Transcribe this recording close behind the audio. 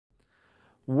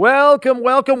Welcome,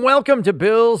 welcome, welcome to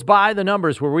Bills by the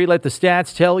Numbers, where we let the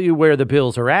stats tell you where the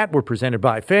Bills are at. We're presented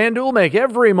by FanDuel. Make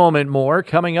every moment more.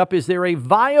 Coming up, is there a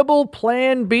viable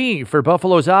plan B for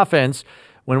Buffalo's offense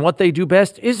when what they do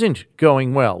best isn't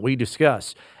going well? We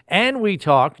discuss. And we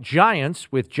talk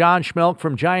Giants with John Schmelk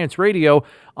from Giants Radio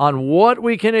on what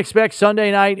we can expect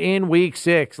Sunday night in Week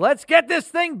 6. Let's get this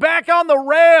thing back on the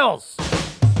rails.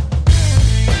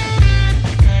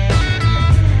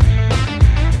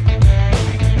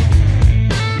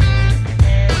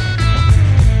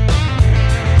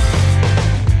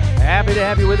 Happy to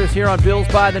have you with us here on Bills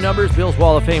by the Numbers. Bills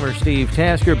Wall of Famer Steve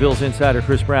Tasker, Bills insider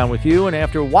Chris Brown with you. And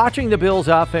after watching the Bills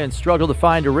offense struggle to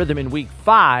find a rhythm in Week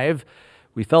 5,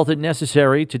 we felt it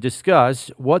necessary to discuss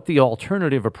what the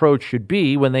alternative approach should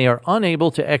be when they are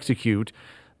unable to execute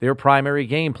their primary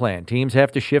game plan. Teams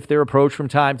have to shift their approach from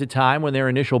time to time when their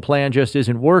initial plan just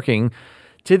isn't working.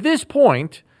 To this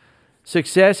point,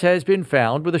 success has been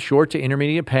found with a short to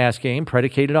intermediate pass game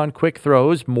predicated on quick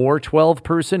throws, more 12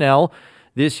 personnel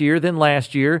this year than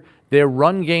last year. Their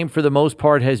run game, for the most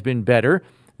part, has been better,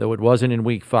 though it wasn't in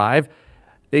Week 5.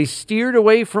 They steered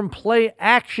away from play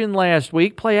action last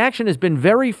week. Play action has been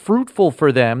very fruitful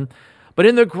for them. But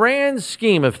in the grand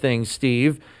scheme of things,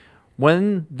 Steve,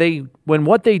 when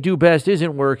what they do best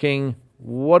isn't working,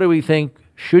 what do we think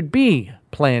should be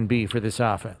plan B for this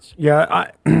offense?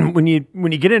 Yeah, when you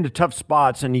get into tough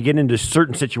spots and you get into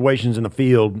certain situations in the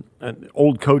field,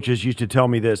 old coaches used to tell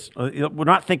me this, we're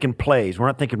not thinking plays. We're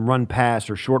not thinking run pass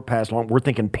or short pass long. We're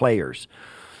thinking players.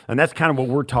 And that's kind of what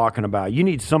we're talking about. You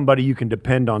need somebody you can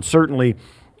depend on. Certainly,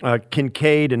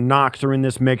 Kincaid and Knox are in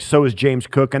this mix. So is James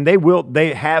Cook. And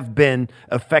they have been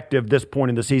effective this point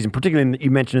in the season, particularly you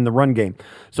mentioned in the run game.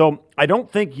 So I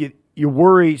don't think you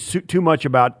worry too much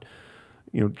about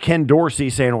Ken Dorsey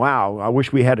saying, wow, I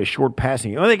wish we had a short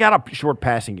passing game. Well, they got a short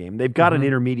passing game. They've got an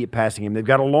intermediate passing game. They've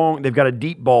got a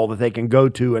deep ball that they can go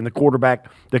to and the quarterback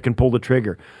that can pull the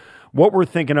trigger. What we're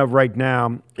thinking of right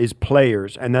now is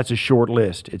players, and that's a short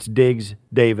list. It's Diggs,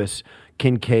 Davis,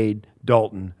 Kincaid,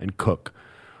 Dalton, and Cook.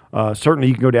 Certainly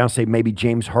you can go down and say maybe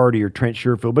James Hardy or Trent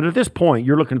Sherfield, but at this point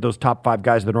you're looking at those top 5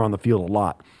 guys that are on the field a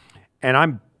lot. And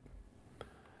I'm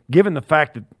given the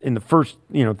fact that in the first,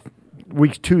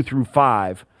 weeks 2 through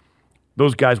 5,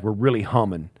 those guys were really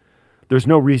humming. There's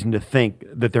no reason to think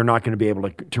that they're not going to be able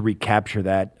to recapture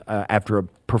that after a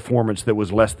performance that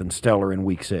was less than stellar in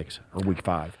Week 6 or Week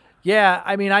 5. Yeah,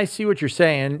 I mean, I see what you're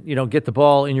saying. Get the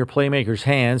ball in your playmakers'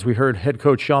 hands. We heard head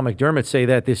coach Sean McDermott say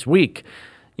that this week.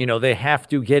 They have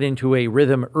to get into a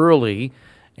rhythm early,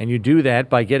 and you do that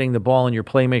by getting the ball in your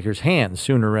playmakers' hands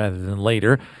sooner rather than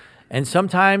later. And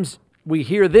sometimes we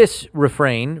hear this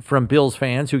refrain from Bills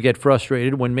fans who get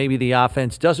frustrated when maybe the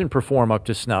offense doesn't perform up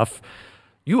to snuff.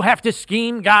 You have to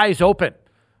scheme guys open.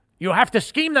 You have to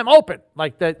scheme them open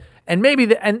like that. And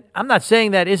and I'm not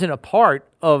saying that isn't a part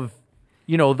of,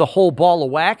 the whole ball of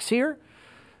wax here.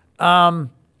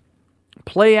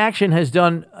 Play action has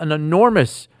done an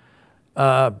enormous,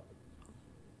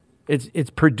 it's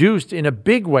produced in a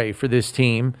big way for this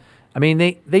team. I mean,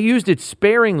 they used it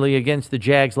sparingly against the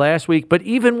Jags last week, but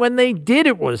even when they did,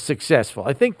 it was successful.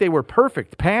 I think they were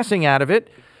perfect passing out of it.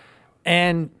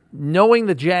 And knowing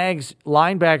the Jags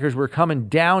linebackers were coming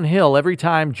downhill every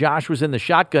time Josh was in the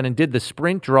shotgun and did the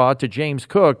sprint draw to James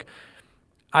Cook,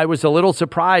 I was a little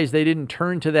surprised they didn't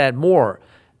turn to that more.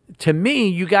 To me,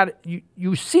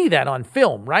 you see that on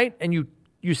film, right? And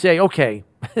you say, okay,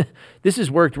 this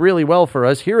has worked really well for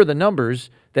us. Here are the numbers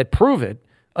that prove it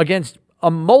against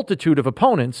a multitude of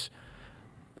opponents.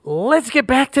 Let's get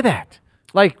back to that.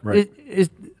 Like, right. Is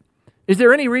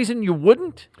there any reason you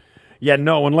wouldn't? Yeah,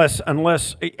 no, unless, and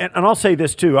I'll say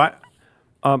this too.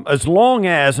 As long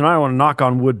as, and I want to knock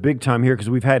on wood big time here because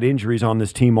we've had injuries on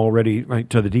this team already, right,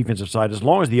 to the defensive side. As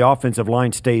long as the offensive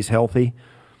line stays healthy,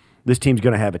 this team's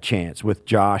going to have a chance with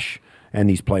Josh and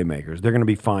these playmakers. They're going to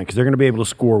be fine because they're going to be able to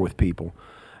score with people.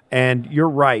 And you're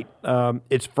right.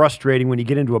 It's frustrating when you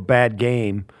get into a bad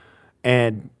game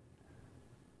and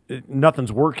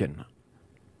nothing's working.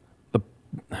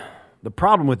 The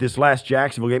problem with this last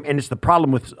Jacksonville game, and it's the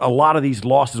problem with a lot of these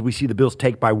losses we see the Bills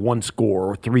take by 1 score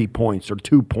or 3 points or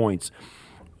 2 points,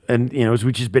 and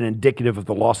which has been indicative of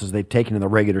the losses they've taken in the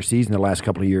regular season the last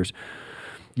couple of years.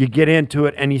 You get into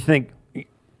it and you think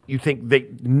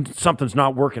something's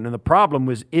not working, and the problem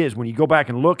is when you go back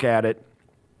and look at it,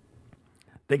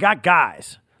 they got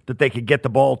guys that they could get the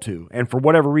ball to, and for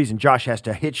whatever reason, Josh has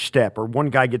to hitch step or one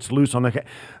guy gets loose on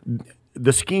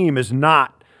the scheme is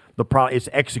not the problem. It's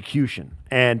execution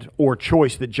or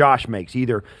choice that Josh makes,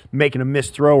 either making a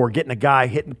missed throw or getting a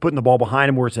guy putting the ball behind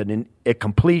him where it's a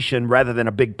completion rather than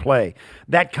a big play,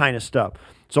 that kind of stuff.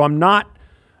 So I'm not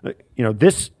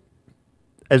This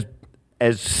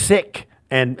as sick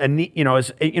and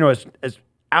as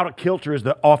out of kilter as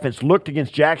the offense looked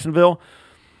against Jacksonville,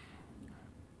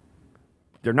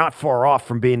 they're not far off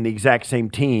from being the exact same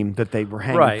team that they were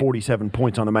hanging 47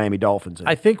 points on the Miami Dolphins in.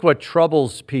 I think what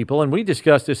troubles people, and we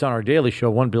discussed this on our daily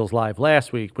show, One Bills Live,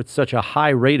 last week, with such a high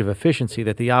rate of efficiency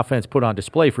that the offense put on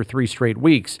display for 3 straight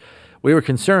weeks, we were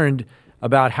concerned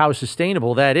about how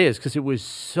sustainable that is because it was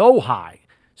so high,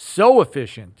 so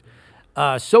efficient,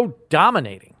 so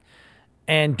dominating.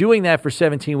 And doing that for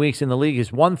 17 weeks in the league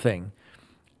is one thing,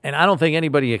 and I don't think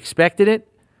anybody expected it,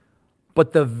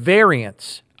 but the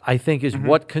variance, I think, is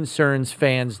what concerns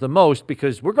fans the most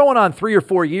because we're going on 3 or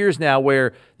 4 years now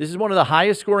where this is one of the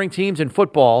highest scoring teams in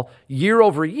football year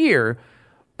over year,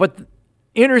 but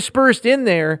interspersed in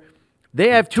there, they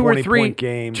have 2 or 3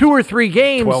 games,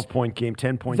 12-point game,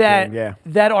 10-point game,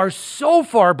 that are so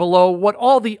far below what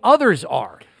all the others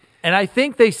are. And I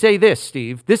think they say this,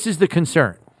 Steve, this is the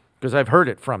concern because I've heard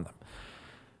it from them.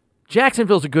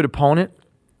 Jacksonville's a good opponent.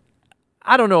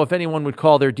 I don't know if anyone would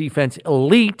call their defense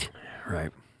elite.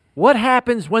 Right. What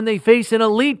happens when they face an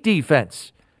elite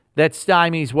defense that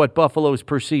stymies what Buffalo's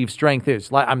perceived strength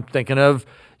is? I'm thinking of,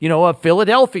 a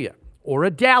Philadelphia or a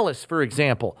Dallas, for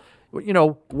example.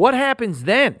 What happens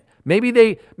then? Maybe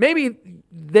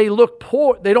they look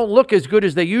poor. They don't look as good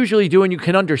as they usually do, and you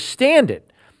can understand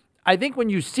it. I think when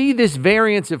you see this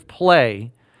variance of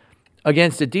play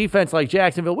against a defense like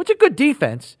Jacksonville, which is a good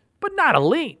defense, but not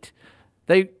elite,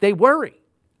 they worry.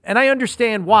 And I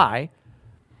understand why.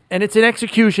 And it's an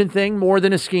execution thing more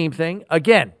than a scheme thing.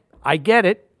 Again, I get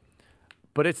it,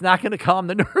 but it's not going to calm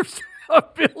the nerves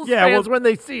of Bills fans when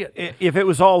they see it. If it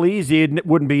was all easy, it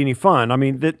wouldn't be any fun. I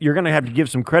mean, you're going to have to give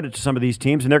some credit to some of these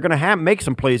teams, and they're going to make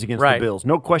some plays against the Bills.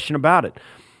 No question about it.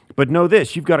 But know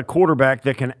this, you've got a quarterback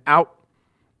that can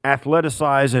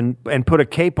out-athleticize and put a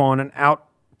cape on and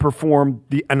outperform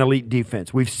an elite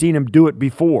defense. We've seen him do it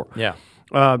before. Yeah.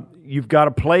 You've got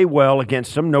to play well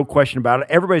against them, no question about it.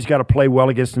 Everybody's got to play well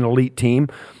against an elite team,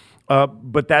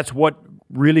 but that's what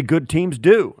really good teams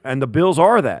do, and the Bills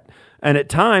are that. And at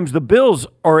times, the Bills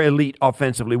are elite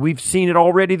offensively. We've seen it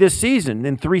already this season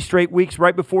in 3 straight weeks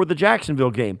right before the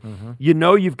Jacksonville game.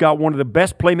 Mm-hmm. You've got one of the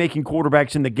best playmaking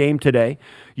quarterbacks in the game today.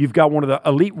 You've got one of the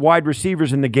elite wide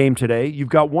receivers in the game today. You've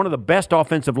got one of the best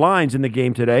offensive lines in the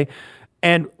game today.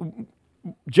 And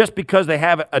just because they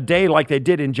have a day like they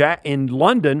did in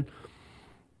London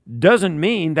doesn't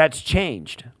mean that's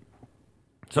changed.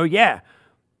 So,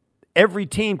 every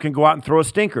team can go out and throw a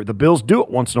stinker. The Bills do it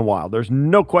once in a while. There's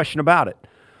no question about it.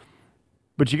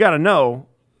 But you got to know,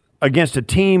 against a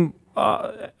team,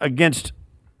 against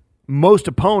most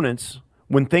opponents,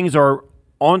 when things are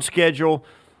on schedule,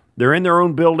 they're in their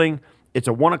own building, it's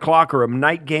a 1 o'clock or a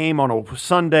night game on a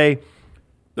Sunday,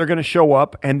 they're going to show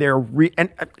up, and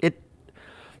it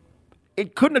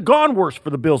couldn't have gone worse for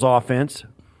the Bills offense.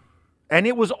 And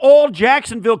it was all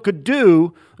Jacksonville could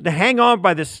do to hang on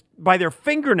by their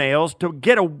fingernails to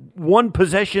get a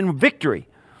 1-possession victory.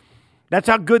 That's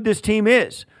how good this team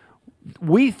is.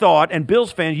 We thought, and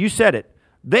Bills fans, you said it,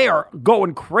 they are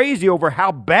going crazy over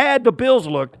how bad the Bills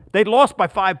looked. They lost by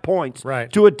 5 points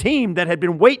to a team that had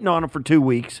been waiting on them for 2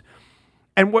 weeks.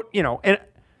 And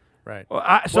right.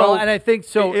 And I think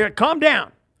so. Calm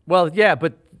down. Well, yeah,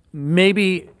 but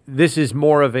maybe this is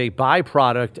more of a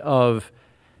byproduct of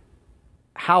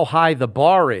how high the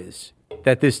bar is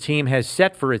that this team has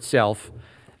set for itself.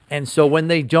 And so when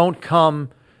they don't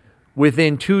come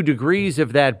within 2 degrees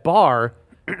of that bar,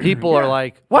 people are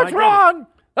like, what's wrong?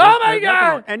 Oh, my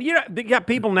God. And, they got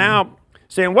people now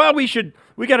saying, well, we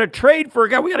got to trade for a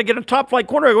guy. We got to get a top-flight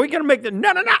quarterback. We got to make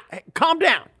no. Hey, calm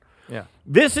down. Yeah.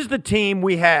 This is the team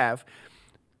we have.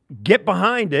 Get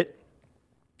behind it.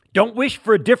 Don't wish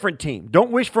for a different team.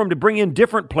 Don't wish for them to bring in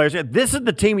different players. This is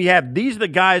the team we have. These are the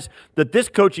guys that this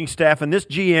coaching staff and this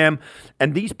GM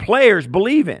and these players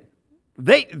believe in.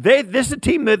 This is a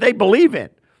team that they believe in.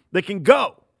 They can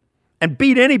go and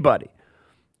beat anybody.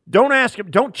 Don't ask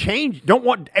them. Don't change.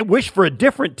 Don't wish for a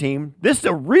different team. This is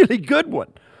a really good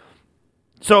one.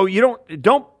 So you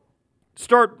don't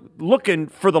start looking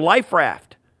for the life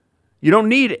raft. You don't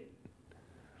need it.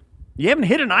 You haven't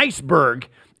hit an iceberg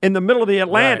in the middle of the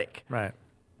Atlantic. Right.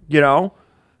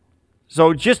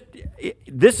 So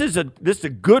this is a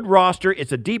good roster.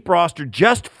 It's a deep roster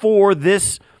just for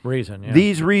this reason. Yeah.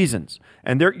 These reasons.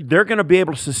 And they're going to be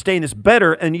able to sustain this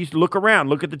better. And you look around,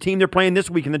 look at the team they're playing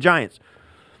this week in the Giants.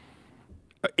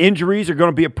 Injuries are going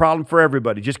to be a problem for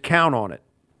everybody. Just count on it.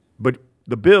 But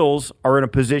the Bills are in a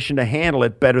position to handle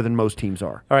it better than most teams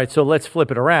are. All right, so let's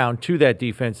flip it around to that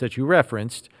defense that you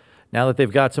referenced. now that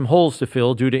they've got some holes to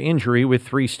fill due to injury with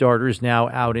 3 starters now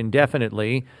out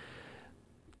indefinitely.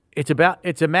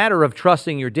 It's a matter of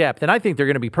trusting your depth, and I think they're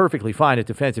going to be perfectly fine at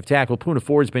defensive tackle. Poona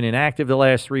Ford's been inactive the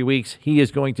last 3 weeks. He is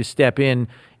going to step in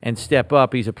and step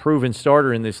up. He's a proven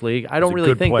starter in this league. I don't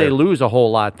really think they lose a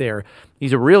whole lot there.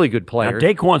 He's a really good player. Now,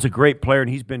 Daquan's a great player, and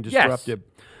he's been disruptive.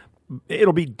 Yes.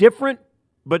 It'll be different,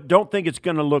 but don't think it's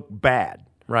going to look bad.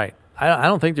 Right. I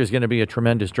don't think there's going to be a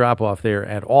tremendous drop-off there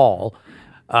at all.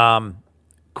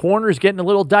 Corner's getting a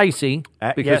little dicey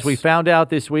because we found out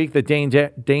this week that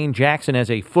Dane Jackson has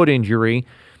a foot injury.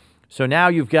 So now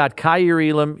you've got Kaiir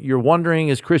Elam. You're wondering,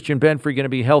 is Christian Benford going to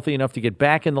be healthy enough to get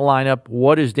back in the lineup?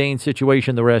 What is Dane's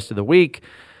situation the rest of the week?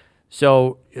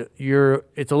 So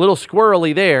it's a little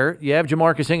squirrely there. You have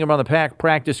Jamarcus Ingram on the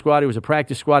practice squad. He was a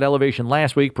practice squad elevation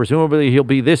last week. Presumably he'll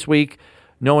be this week,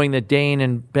 knowing that Dane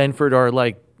and Benford are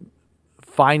like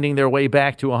finding their way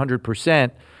back to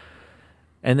 100%.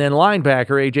 And then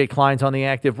linebacker, A.J. Klein's on the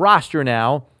active roster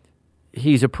now.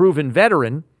 He's a proven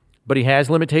veteran, but he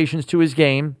has limitations to his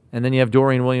game. And then you have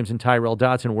Dorian Williams and Tyrel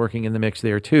Dotson working in the mix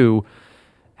there too.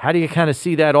 How do you kind of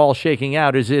see that all shaking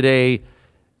out? Is it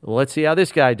let's see how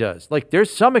this guy does? Like,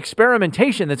 there's some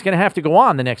experimentation that's going to have to go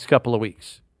on the next couple of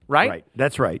weeks, right? Right,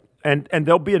 that's right. And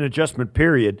there'll be an adjustment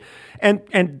period. And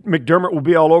McDermott will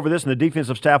be all over this, and the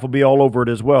defensive staff will be all over it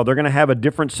as well. They're going to have a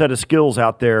different set of skills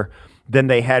out there than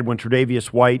they had when Tre'Davious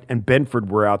White and Benford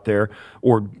were out there,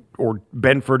 or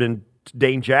Benford and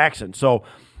Dane Jackson. So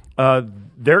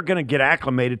they're going to get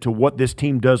acclimated to what this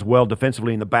team does well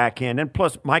defensively in the back end. And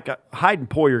plus, Micah Hyde and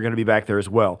Poyer are going to be back there as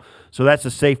well. So that's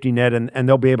a safety net, and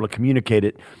they'll be able to communicate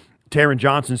it. Taron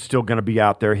Johnson's still going to be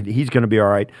out there. He's going to be all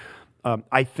right.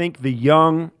 I think the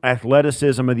young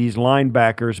athleticism of these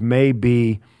linebackers may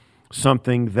be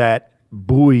something that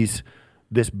buoys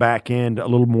this back end a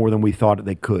little more than we thought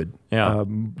they could. Yeah.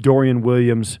 Dorian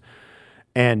Williams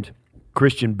and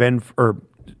Christian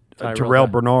Terrell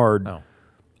Bernard,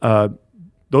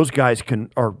 those guys can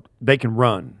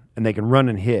run, and they can run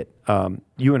and hit.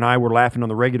 You and I were laughing on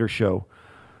the regular show.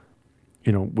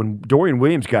 You know, when Dorian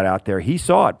Williams got out there, he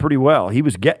saw it pretty well. He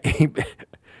was just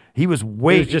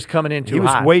coming in too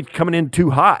hot. He was coming in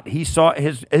too hot. He saw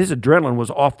his adrenaline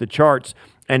was off the charts,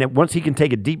 and once he can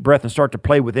take a deep breath and start to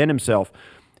play within himself,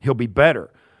 he'll be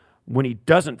better when he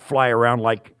doesn't fly around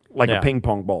like a ping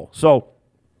pong ball. So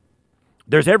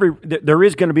there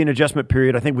is going to be an adjustment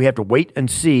period. I think we have to wait and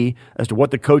see as to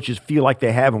what the coaches feel like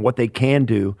they have and what they can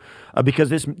do,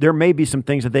 because there may be some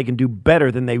things that they can do better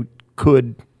than they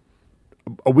could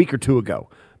a week or two ago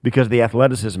because of the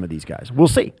athleticism of these guys. We'll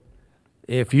see.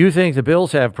 If you think the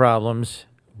Bills have problems,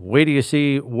 wait till you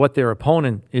see what their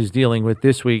opponent is dealing with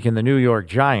this week in the New York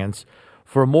Giants.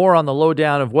 For more on the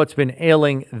lowdown of what's been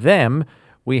ailing them,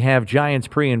 we have Giants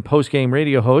pre- and post-game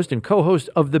radio host and co-host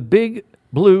of the Big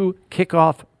Blue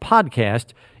Kickoff podcast,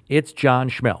 it's John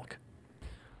Schmelk.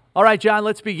 All right, John,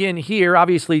 let's begin here.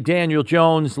 Obviously, Daniel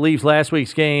Jones leaves last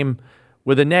week's game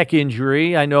with a neck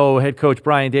injury. I know head coach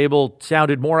Brian Daboll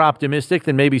sounded more optimistic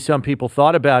than maybe some people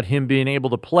thought about him being able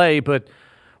to play, but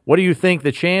what do you think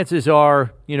the chances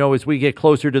are, as we get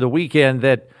closer to the weekend,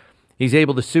 that he's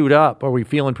able to suit up? Are we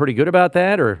feeling pretty good about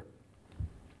that, or?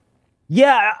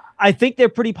 Yeah, I think they're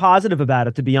pretty positive about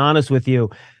it, to be honest with you.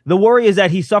 The worry is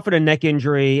that he suffered a neck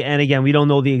injury, and again, we don't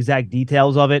know the exact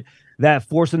details of it, that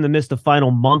forced him to miss the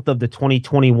final month of the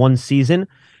 2021 season.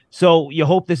 So you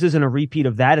hope this isn't a repeat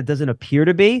of that. It doesn't appear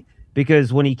to be,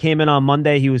 because when he came in on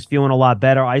Monday, he was feeling a lot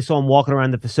better. I saw him walking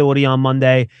around the facility on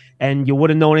Monday, and you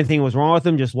wouldn't know anything was wrong with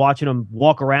him just watching him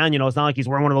walk around. It's not like he's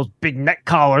wearing one of those big neck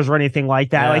collars or anything like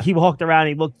that. Like, he walked around and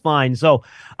he looked fine. So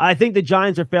I think the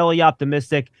Giants are fairly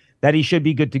optimistic that he should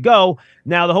be good to go.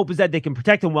 Now, the hope is that they can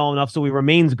protect him well enough so he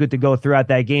remains good to go throughout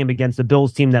that game against the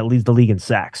Bills team that leads the league in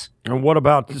sacks. And what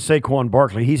about Saquon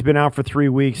Barkley? He's been out for 3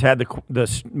 weeks, had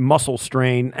the muscle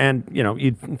strain, and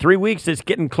 3 weeks is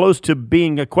getting close to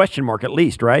being a question mark at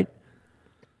least, right?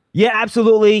 Yeah,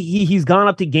 absolutely. He's gone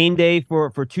up to game day for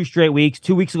 2 straight weeks.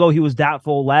 2 weeks ago, he was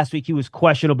doubtful. Last week, he was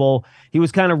questionable. He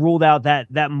was kind of ruled out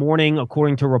that morning,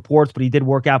 according to reports, but he did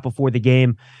work out before the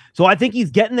game. So I think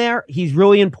he's getting there. He's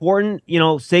really important.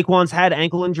 Saquon's had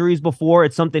ankle injuries before.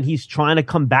 It's something he's trying to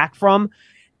come back from,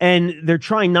 and they're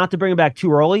trying not to bring him back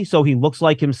too early so he looks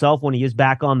like himself when he is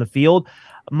back on the field.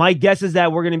 My guess is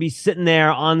that we're going to be sitting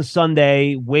there on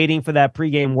Sunday waiting for that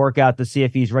pregame workout to see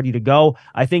if he's ready to go.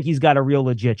 I think he's got a real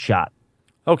legit shot.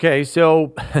 Okay,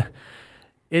 so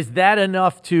is that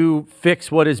enough to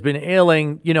fix what has been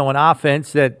ailing, an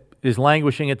offense that is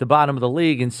languishing at the bottom of the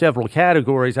league in several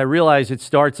categories? I realize it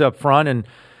starts up front and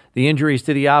the injuries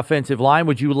to the offensive line.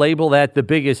 Would you label that the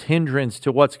biggest hindrance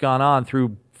to what's gone on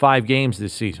through 5 games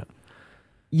this season?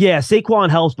 Yeah, Saquon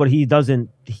helps, but he doesn't,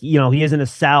 he isn't a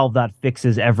salve that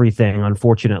fixes everything,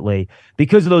 unfortunately,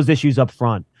 because of those issues up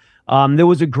front. There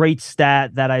was a great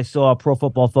stat that I saw Pro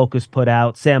Football Focus put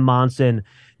out, Sam Monson,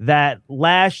 that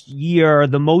last year,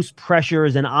 the most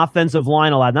pressures an offensive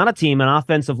line allowed, not a team, an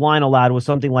offensive line allowed was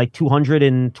something like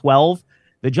 212.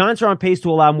 The Giants are on pace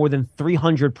to allow more than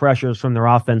 300 pressures from their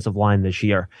offensive line this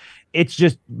year. It's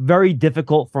just very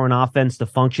difficult for an offense to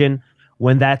function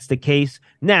when that's the case.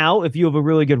 Now, if you have a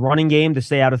really good running game to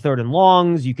stay out of third and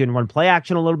longs, you can run play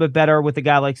action a little bit better with a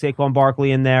guy like Saquon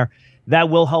Barkley in there. That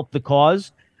will help the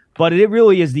cause. But it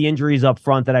really is the injuries up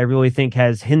front that I really think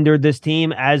has hindered this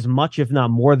team as much, if not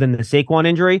more, than the Saquon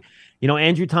injury.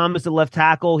 Andrew Thomas at left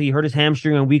tackle, he hurt his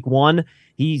hamstring in week 1.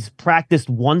 He's practiced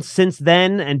once since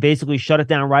then and basically shut it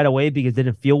down right away because it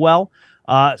didn't feel well.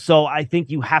 So I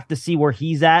think you have to see where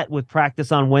he's at with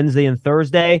practice on Wednesday and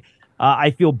Thursday.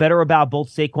 I feel better about both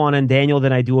Saquon and Daniel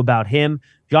than I do about him.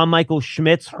 John Michael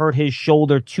Schmitz hurt his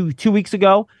shoulder two weeks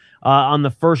ago on the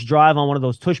first drive on one of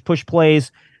those tush-push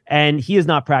plays, and he has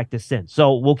not practiced since.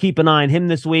 So we'll keep an eye on him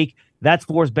this week. That's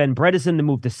forced Ben Bredesen to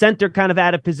move to center kind of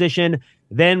out of position.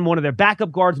 Then one of their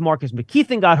backup guards, Marcus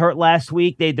McKeithen, got hurt last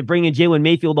week. They had to bring in Jalen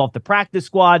Mayfield off the practice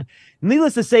squad.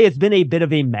 Needless to say, it's been a bit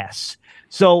of a mess.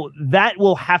 So that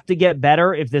will have to get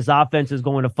better if this offense is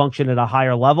going to function at a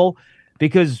higher level.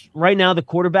 Because right now the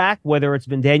quarterback, whether it's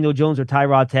been Daniel Jones or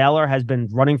Tyrod Taylor, has been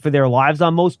running for their lives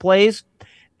on most plays.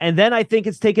 And then I think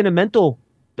it's taken a mental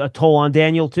toll on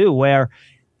Daniel too, where,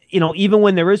 even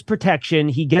when there is protection,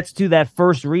 he gets to that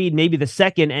first read, maybe the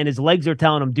second, and his legs are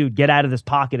telling him, dude, get out of this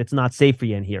pocket. It's not safe for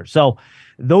you in here. So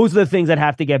those are the things that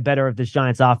have to get better if this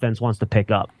Giants offense wants to pick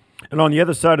up. And on the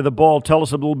other side of the ball, tell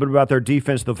us a little bit about their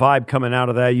defense, the vibe coming out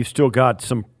of that. You've still got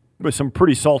some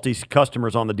pretty salty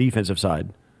customers on the defensive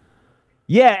side.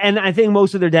 Yeah, and I think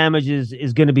most of their damage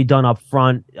is going to be done up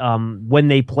front when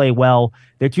they play well.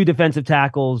 Their two defensive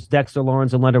tackles, Dexter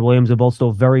Lawrence and Leonard Williams, are both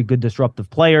still very good disruptive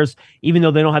players. Even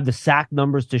though they don't have the sack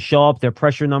numbers to show up, their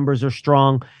pressure numbers are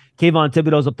strong. Kayvon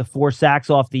Thibodeau's up to 4 sacks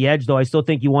off the edge, though I still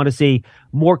think you want to see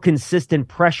more consistent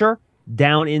pressure,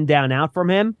 down in, down out from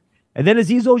him. And then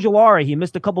Azeez Ojulari, he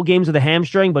missed a couple games with a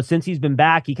hamstring, but since he's been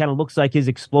back, he kind of looks like his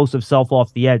explosive self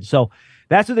off the edge. So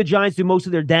that's where the Giants do most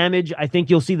of their damage. I think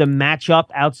you'll see them match up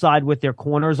outside with their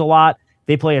corners a lot.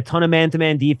 They play a ton of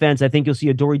man-to-man defense. I think you'll see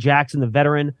Adoree Jackson, the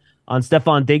veteran, on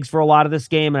Stephon Diggs for a lot of this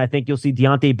game, and I think you'll see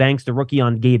Deonte Banks, the rookie,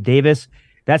 on Gabe Davis.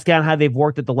 That's kind of how they've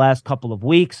worked it the last couple of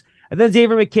weeks. And then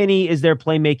Xavier McKinney is their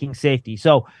playmaking safety.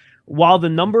 So while the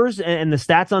numbers and the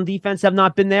stats on defense have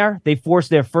not been there, they forced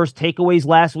their first takeaways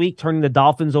last week, turning the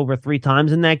Dolphins over 3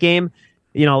 times in that game.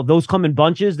 Those come in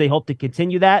bunches. They hope to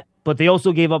continue that, but they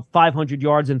also gave up 500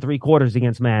 yards in 3 quarters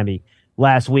against Miami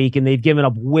last week, and they've given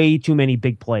up way too many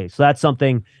big plays. So that's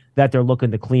something that they're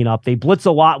looking to clean up. They blitz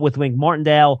a lot with Wink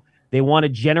Martindale. They want to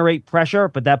generate pressure,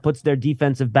 but that puts their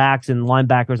defensive backs and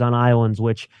linebackers on islands,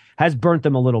 which has burnt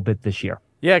them a little bit this year.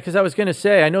 Yeah, because I was going to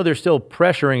say, I know they're still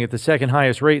pressuring at the second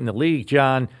highest rate in the league,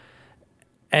 John,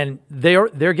 and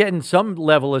they're getting some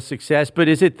level of success, but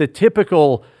is it the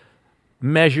typical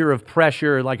measure of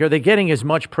pressure? Like, are they getting as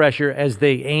much pressure as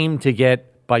they aim to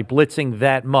get by blitzing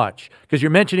that much? Because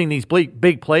you're mentioning these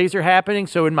big plays are happening,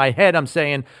 so in my head I'm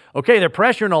saying, okay, they're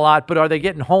pressuring a lot, but are they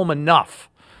getting home enough?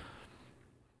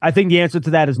 I think the answer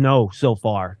to that is no so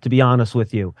far, to be honest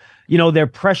with you. Their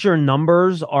pressure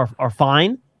numbers are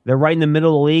fine. They're right in the middle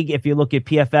of the league if you look at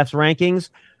PFF's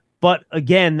rankings. But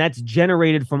again, that's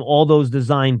generated from all those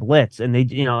design blitz. And and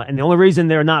the only reason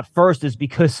they're not first is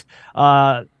because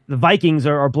the Vikings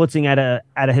are blitzing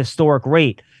at a historic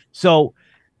rate. So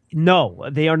no,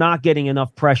 they are not getting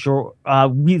enough pressure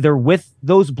either with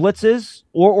those blitzes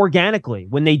or organically.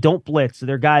 When they don't blitz,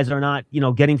 their guys are not,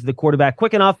 getting to the quarterback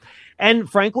quick enough. And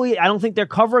frankly, I don't think they're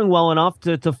covering well enough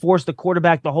to force the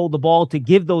quarterback to hold the ball, to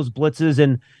give those blitzes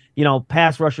and,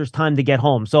 pass rushers time to get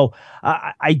home. So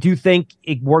I do think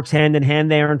it works hand in hand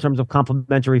there in terms of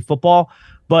complementary football.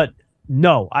 But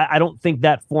no, I don't think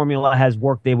that formula has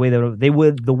worked the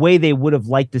way they would have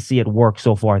liked to see it work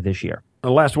so far this year.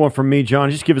 The last one from me, John.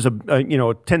 Just give us a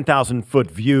 10,000-foot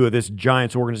view of this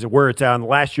Giants organization, where it's at. And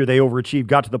last year they overachieved,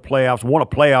 got to the playoffs, won a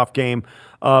playoff game.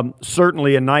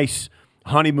 Certainly a nice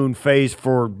honeymoon phase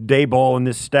for Daboll and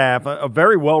this staff. A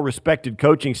very well-respected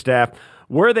coaching staff.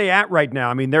 Where are they at right now?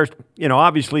 I mean, there's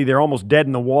obviously they're almost dead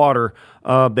in the water.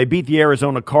 They beat the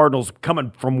Arizona Cardinals,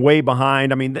 coming from way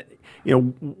behind. I mean,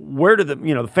 where do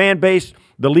the fan base,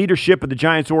 the leadership of the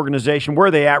Giants organization, where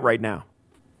are they at right now?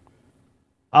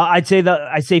 I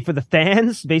say for the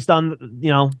fans, based on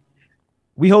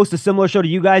We host a similar show to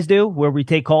you guys do, where we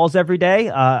take calls every day.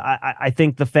 I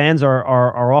think the fans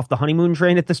are off the honeymoon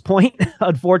train at this point,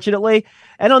 unfortunately,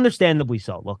 and understandably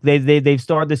so. Look, they've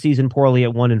started the season poorly at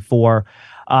 1-4.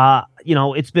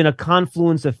 It's been a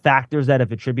confluence of factors that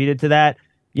have attributed to that.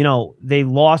 They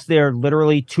lost their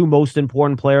literally two most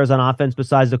important players on offense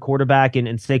besides the quarterback and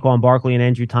Saquon Barkley and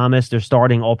Andrew Thomas. They're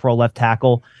starting all-pro left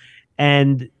tackle,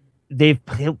 and they've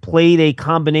played a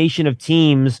combination of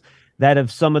teams that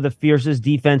have some of the fiercest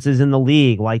defenses in the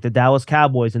league, like the Dallas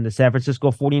Cowboys and the San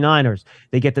Francisco 49ers.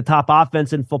 They get the top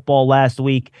offense in football last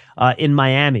week in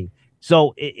Miami.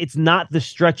 So it's not the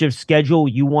stretch of schedule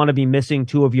you want to be missing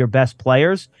two of your best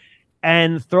players.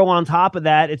 And throw on top of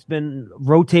that, it's been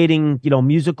rotating,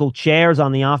 musical chairs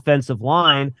on the offensive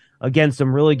line against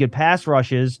some really good pass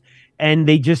rushes, and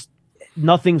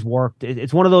nothing's worked.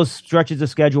 It's one of those stretches of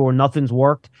schedule where nothing's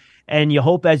worked, and you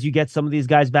hope as you get some of these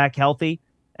guys back healthy,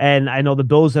 and I know the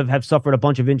Bills have suffered a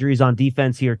bunch of injuries on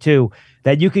defense here too,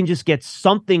 that you can just get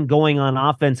something going on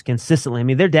offense consistently. I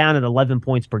mean, they're down at 11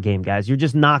 points per game, guys. You're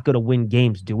just not going to win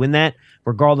games doing that,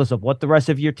 regardless of what the rest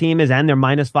of your team is, and their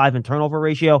 -5 in turnover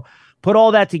ratio. Put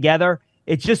all that together,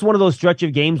 it's just one of those stretch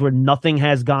of games where nothing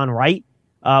has gone right,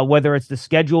 whether it's the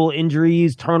schedule,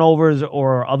 injuries, turnovers,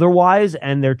 or otherwise,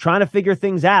 and they're trying to figure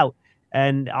things out.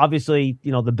 And obviously,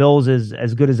 the Bills,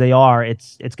 as good as they are,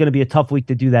 it's going to be a tough week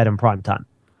to do that in prime time.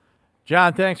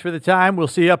 John, thanks for the time. We'll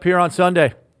see you up here on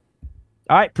Sunday.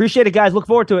 All right. Appreciate it, guys. Look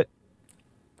forward to it.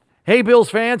 Hey, Bills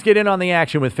fans, get in on the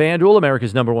action with FanDuel,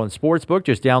 America's #1 sportsbook.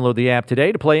 Just download the app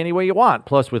today to play any way you want.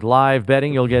 Plus, with live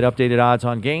betting, you'll get updated odds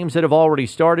on games that have already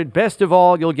started. Best of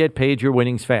all, you'll get paid your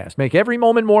winnings fast. Make every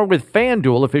moment more with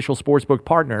FanDuel, official sportsbook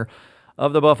partner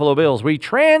of the Buffalo Bills. We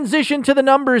transition to the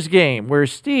numbers game, where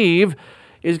Steve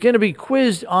is going to be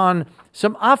quizzed on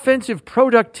some offensive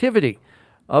productivity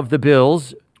of the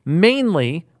Bills,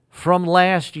 mainly from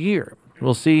last year.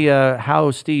 We'll see how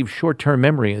Steve's short-term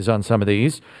memory is on some of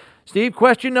these. Steve,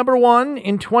 question number 1.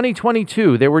 In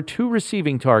 2022, there were 2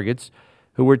 receiving targets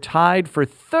who were tied for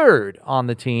 3rd on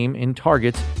the team in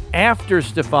targets after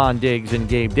Stephon Diggs and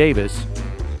Gabe Davis.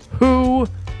 Who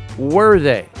were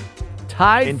they?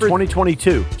 Tied in for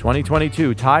 2022.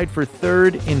 2022, tied for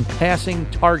 3rd in passing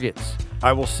targets.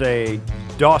 I will say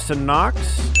Dawson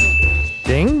Knox.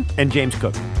 Ding. And James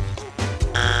Cook.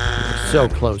 So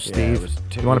close, Steve.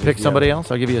 You want to pick somebody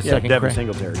else? I'll give you a second Devin crack.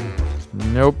 Singletary.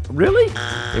 Nope. Really?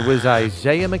 It was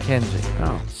Isaiah McKenzie.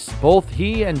 Oh. Both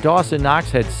he and Dawson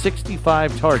Knox had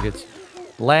 65 targets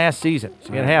last season. So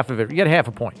you get half of it. You get half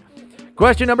a point.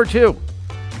 Question number 2.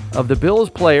 Of the Bills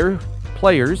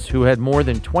players who had more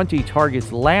than 20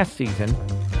 targets last season,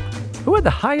 who had the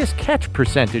highest catch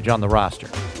percentage on the roster?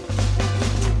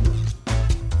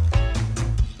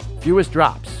 Fewest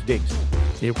drops. Diggs.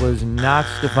 It was not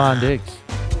Stephon Diggs.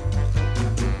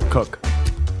 Cook.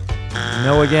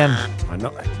 No again. I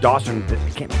know. Dawson.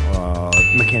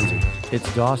 McKenzie.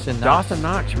 It's Dawson Knox. Dawson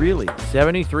Knox, really?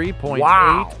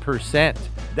 73.8%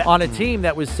 on a team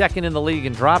that was 2nd in the league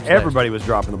in drops. Everybody was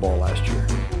dropping the ball last year.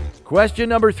 Question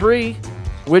number 3.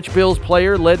 Which Bills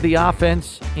player led the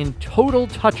offense in total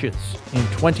touches in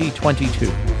 2022?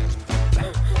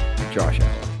 Josh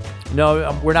Allen.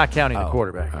 No, we're not counting the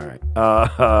quarterback. All right.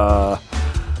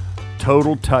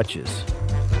 Total touches.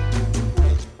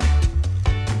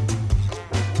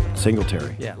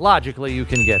 Singletary. Yeah, logically you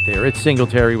can get there. It's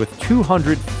Singletary with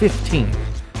 215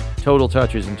 total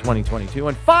touches in 2022.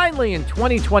 And finally in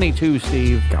 2022,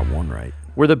 Steve. Got one right.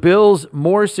 Were the Bills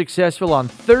more successful on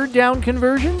 3rd down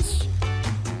conversions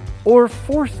or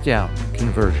 4th down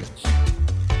conversions?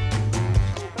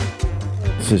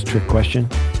 This is a trick question.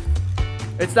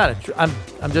 It's not I'm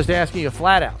just asking you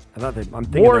flat out. I'm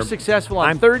thinking more successful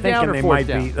on 3rd down or 4th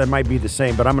down? That might be the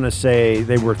same, but I'm going to say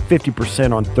they were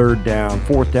 50% on 3rd down,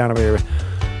 4th down.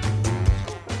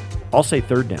 I'll say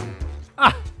 3rd down.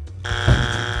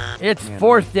 It's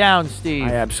 4th down, Steve.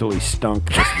 I absolutely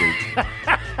stunk this week.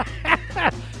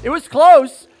 It was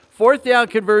close. 4th down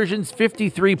conversions,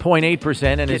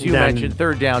 53.8%, and as you mentioned,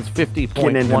 3rd downs, 50.1%.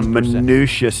 Getting into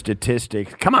minutia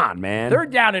statistics. Come on, man.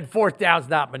 3rd down and 4th down's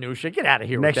not minutia. Get out of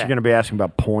here Next, with that. you're going to be asking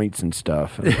about points and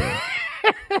stuff.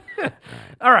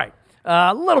 All right.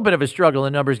 A little bit of a struggle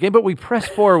in numbers game, but we press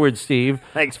forward, Steve.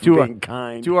 Thanks for being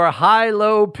kind. To our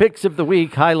high-low picks of the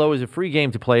week. High-low is a free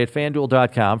game to play at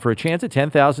FanDuel.com for a chance at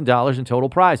 $10,000 in total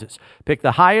prizes. Pick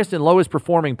the highest and lowest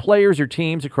performing players or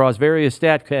teams across various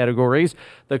stat categories.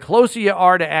 The closer you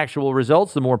are to actual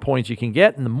results, the more points you can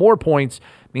get, and the more points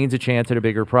means a chance at a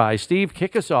bigger prize. Steve,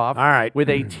 kick us off with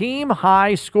a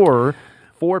team-high scorer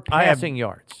for passing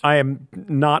yards. I am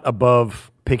not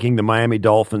above picking the Miami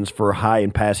Dolphins for high in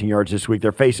passing yards this week.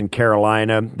 They're facing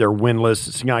Carolina. They're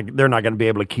winless. They're not going to be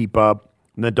able to keep up.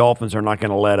 And the Dolphins are not going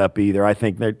to let up either. I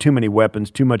think there are too many weapons,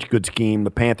 too much good scheme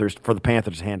for the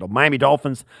Panthers to handle. Miami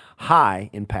Dolphins, high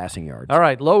in passing yards. All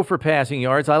right, low for passing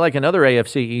yards. I like another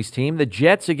AFC East team, the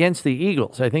Jets against the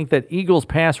Eagles. I think that Eagles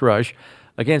pass rush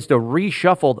against a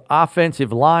reshuffled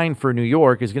offensive line for New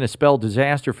York is going to spell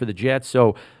disaster for the Jets.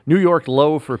 So New York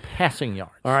low for passing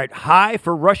yards. All right, high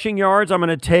for rushing yards. I'm going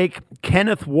to take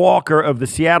Kenneth Walker of the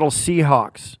Seattle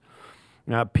Seahawks.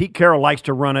 Now, Pete Carroll likes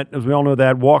to run it. As we all know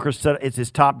that. Walker said it's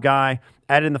his top guy.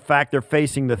 Add in the fact they're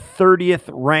facing the 30th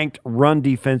ranked run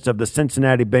defense of the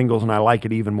Cincinnati Bengals, and I like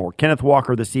it even more. Kenneth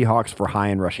Walker, the Seahawks, for high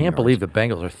in rushing yards. Can't believe the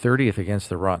Bengals are 30th against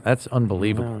the run. That's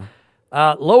unbelievable.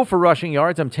 Low for rushing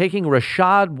yards. I'm taking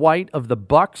Rachaad White of the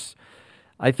Bucs.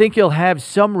 I think he'll have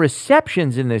some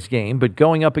receptions in this game, but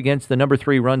going up against the number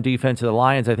 3 run defense of the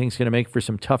Lions, I think is going to make for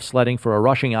some tough sledding for a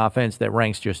rushing offense that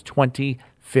ranks just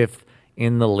 25th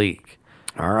in the league.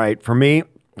 All right, for me,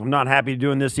 I'm not happy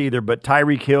doing this either, but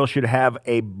Tyreek Hill should have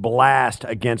a blast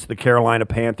against the Carolina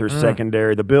Panthers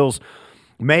secondary. The Bills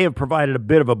may have provided a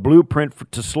bit of a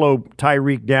blueprint to slow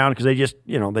Tyreek down because they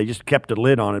just kept a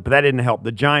lid on it, but that didn't help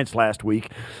the Giants last week.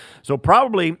 So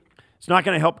probably it's not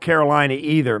going to help Carolina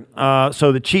either.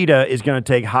 So the Cheetah is going to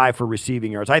take high for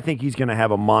receiving yards. I think he's going to have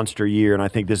a monster year, and I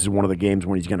think this is one of the games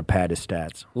when he's going to pad his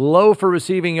stats. Low for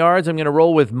receiving yards. I'm going to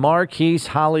roll with Marquise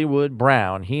Hollywood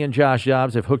Brown. He and Josh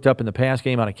Dobbs have hooked up in the pass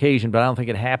game on occasion, but I don't think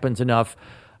it happens enough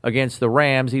against the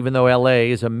Rams, even though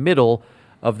L.A. is a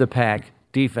middle-of-the-pack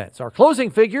defense. Our closing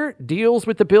figure deals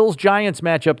with the Bills-Giants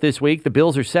matchup this week. The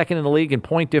Bills are second in the league in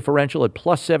point differential at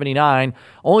plus 79.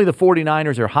 Only the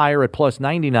 49ers are higher at plus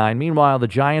 99. Meanwhile, the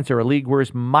Giants are a league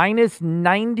worst minus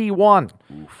 91.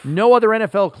 Oof. No other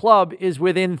NFL club is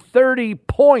within 30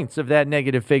 points of that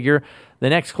negative figure. The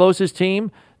next closest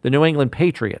team, the New England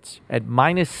Patriots, at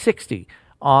minus 60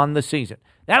 on the season.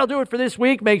 That'll do it for this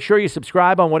week. Make sure you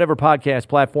subscribe on whatever podcast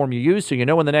platform you use so you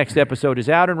know when the next episode is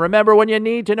out. And remember, when you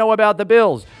need to know about the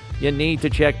Bills, you need to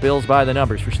check Bills by the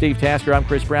Numbers. For Steve Tasker, I'm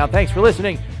Chris Brown. Thanks for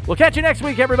listening. We'll catch you next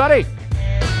week, everybody.